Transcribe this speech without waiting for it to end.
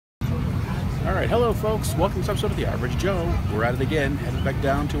Alright, hello folks, welcome to this episode of The Average Joe. We're at it again, headed back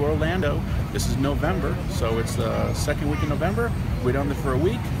down to Orlando. This is November, so it's the second week in November. We're down there for a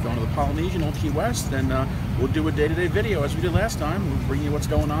week, going to the Polynesian, Old Key West, and we'll do a day-to-day video as we did last time. We'll bring you what's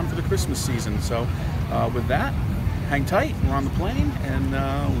going on for the Christmas season. So with that, hang tight, we're on the plane,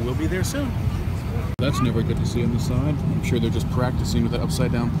 and we'll be there soon. That's never good to see on the side. I'm sure they're just practicing with that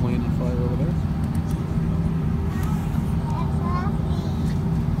upside-down plane on fire over there.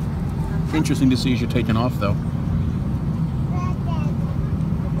 Interesting to see as you're taking off, though.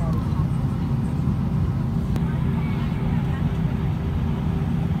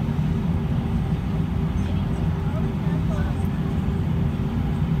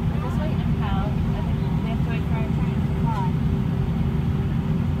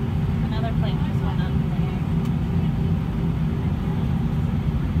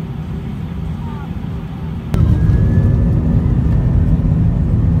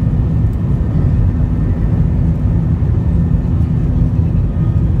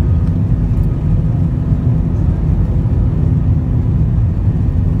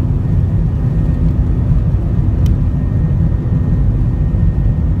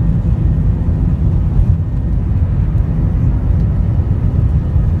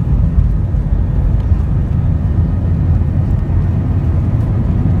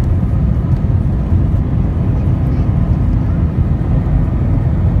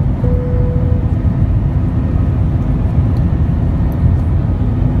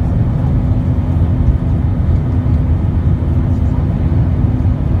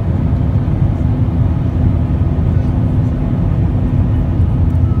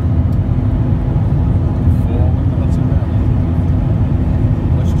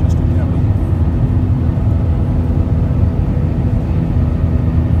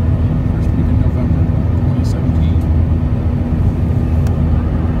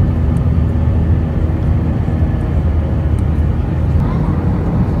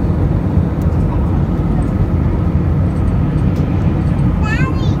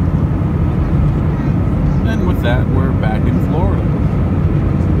 That we're back in Florida.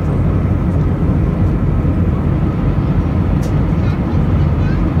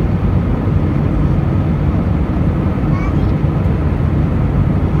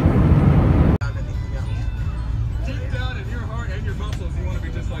 Deep down in your heart and your muscles, you want to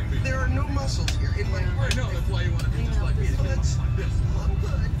be just like me. There are no muscles here in my heart. I know, that's why you want to be just like me. So that's Like this. I'm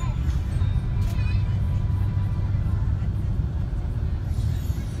good.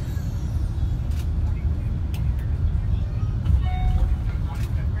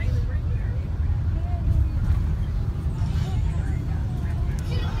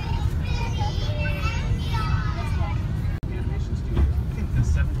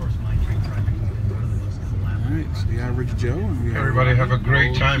 It's The Average Joe. And we Everybody have a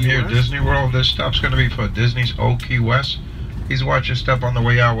great time here at Disney World. This stop's going to be for Disney's Old Key West. Please watch your step on the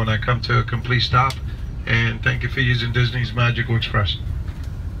way out when I come to a complete stop. And thank you for using Disney's Magical Express.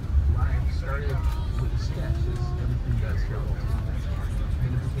 Ryan started with a sketch, as everything does here.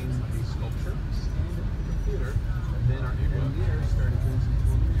 And it became a sculpture, scanned it with the computer, and then our engineers started doing some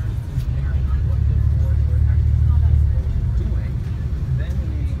preliminary engineering on what the board were actually doing. Then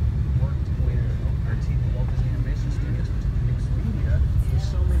we worked with our team at Walt Disney Animation Studios to mix media. There's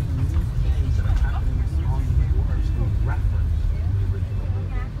so many new things that are happening on the boards to reference the original.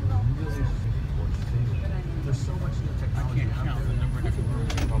 Really important thing. There's so much new I technology can't out count there. the number of different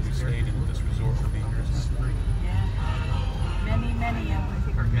rooms we've probably stayed in this resort for years. Many of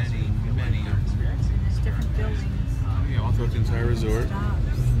them. Or many of them. There's different buildings. Yeah, all throughout the entire resort.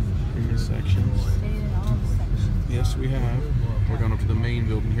 Premium sections. Stayed in all the sections. Yes, we have. We're going up to the main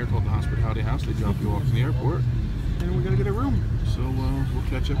building here called the Hospitality House. They drop you off in the airport. And we got to get a room. So we'll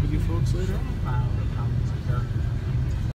catch up with you folks later.